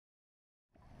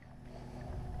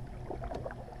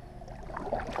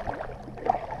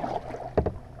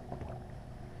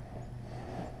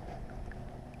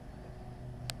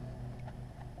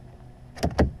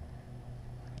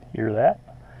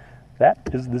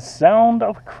is the sound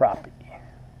of crappie.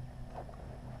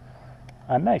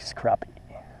 A nice crappie.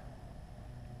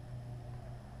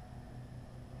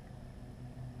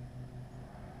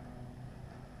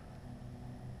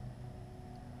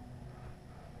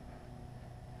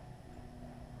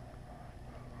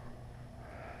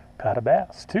 Caught a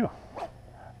bass too.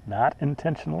 Not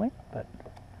intentionally, but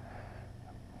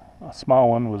a small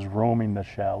one was roaming the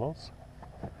shallows.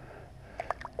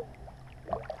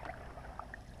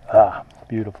 Ah,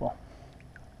 beautiful.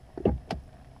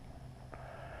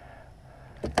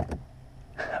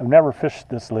 I've never fished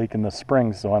this lake in the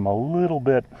spring, so I'm a little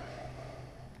bit,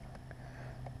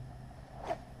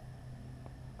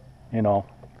 you know,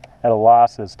 at a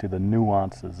loss as to the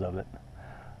nuances of it.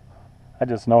 I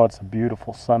just know it's a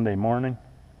beautiful Sunday morning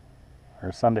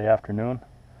or Sunday afternoon,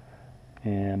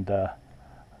 and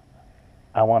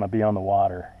I want to be on the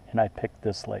water, and I picked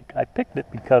this lake. I picked it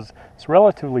because it's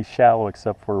relatively shallow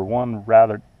except for one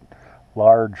rather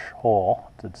large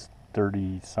hole. It's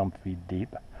 30-some feet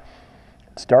deep.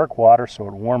 It's dark water, so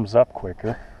it warms up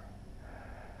quicker,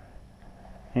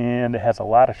 and it has a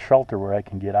lot of shelter where I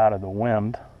can get out of the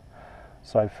wind.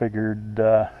 So I figured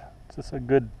it's just a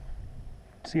good,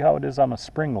 see how it is on a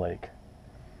spring lake.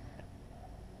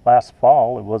 Last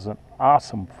fall it was an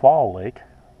awesome fall lake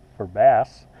for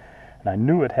bass, and I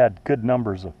knew it had good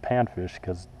numbers of panfish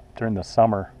because during the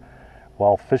summer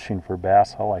while fishing for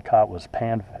bass all I caught was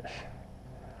panfish.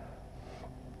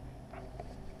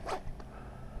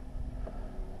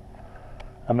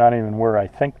 I'm not even where I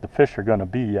think the fish are going to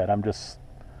be yet. I'm just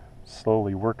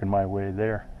slowly working my way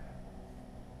there.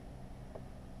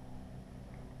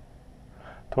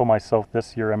 Told myself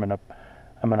this year I'm gonna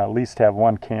at least have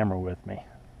one camera with me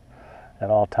at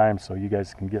all times so you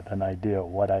guys can get an idea of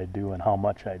what I do and how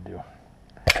much I do.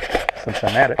 Since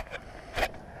I'm at it,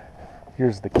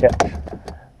 here's the catch.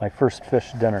 My first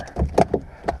fish dinner.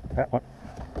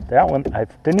 That one I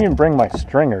didn't even bring my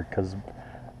stringer because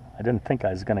I didn't think I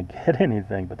was going to get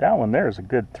anything, but that one there is a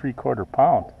good 3/4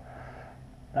 pound.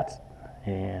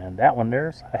 And that one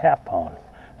there's a 1/2 pound.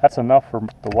 That's enough for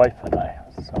the wife and I.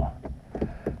 So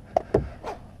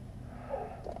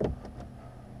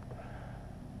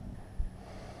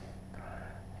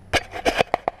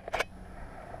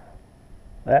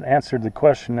that answered the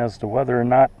question as to whether or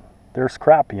not there's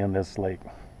crappie in this lake.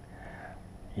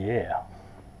 Yeah.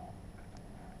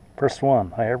 First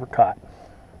one I ever caught.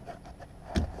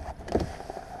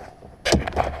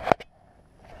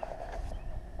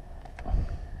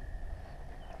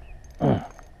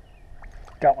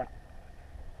 Got one.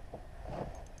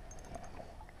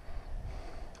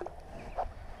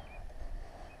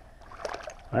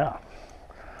 Well,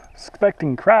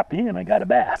 expecting crappie and I got a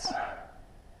bass.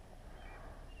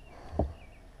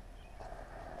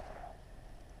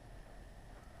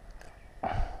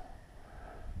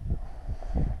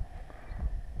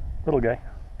 Little guy.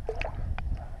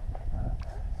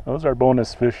 Those are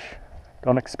bonus fish.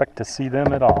 Don't expect to see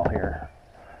them at all here.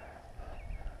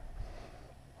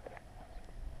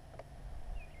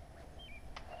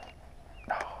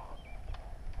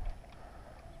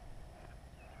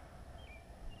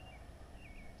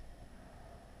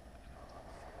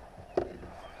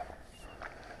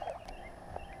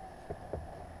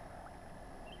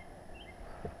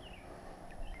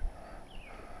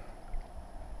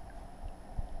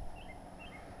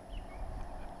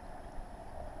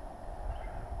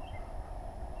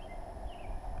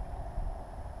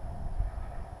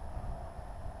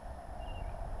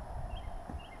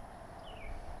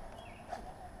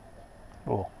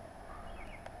 Oh,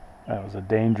 that was a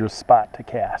dangerous spot to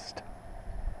cast.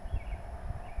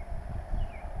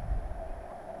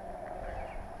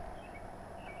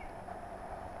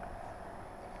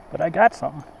 But I got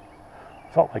something.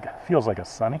 Feels like a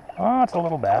sunny. Oh, it's a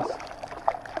little bass.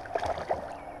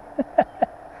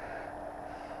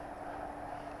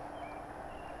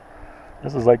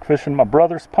 This is like fishing my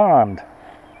brother's pond.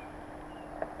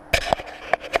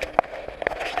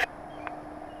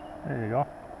 There you go.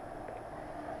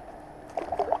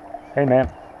 Hey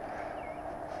man,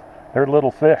 they're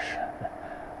little fish.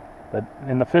 But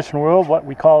in the fishing world, what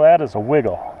we call that is a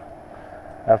wiggle.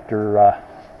 After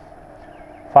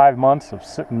 5 months of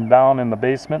sitting down in the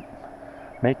basement,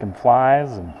 making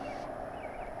flies and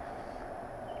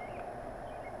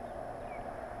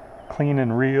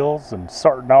cleaning reels and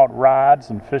sorting out rods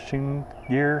and fishing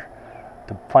gear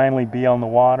to finally be on the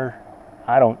water,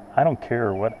 I don't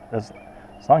care what, as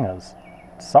long as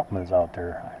something is out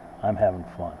there, I'm having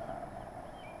fun.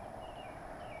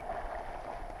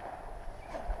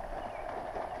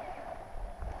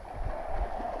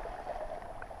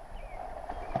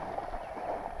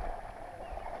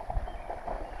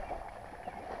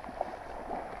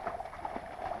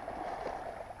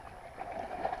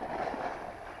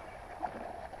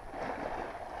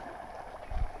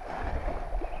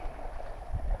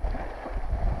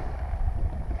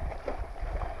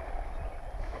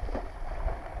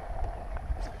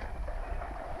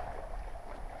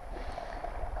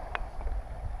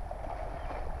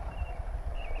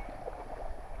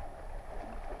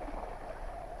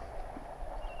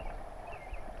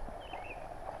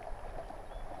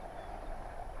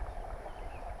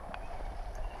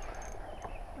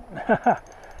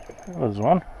 It was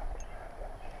one.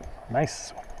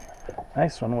 Nice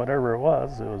one, whatever it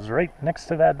was. It was right next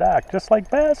to that dock, just like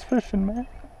bass fishing, man.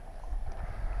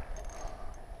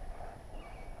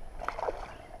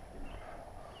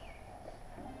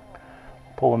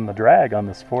 Pulling the drag on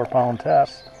this 4-pound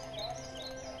test.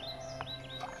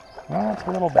 Well, it's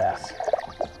a little bass.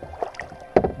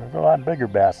 There's a lot bigger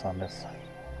bass on this.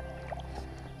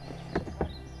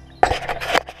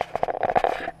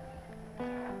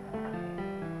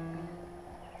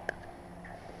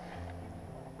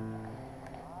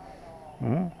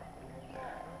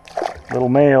 Little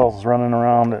males running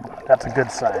around it. That's a good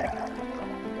sign.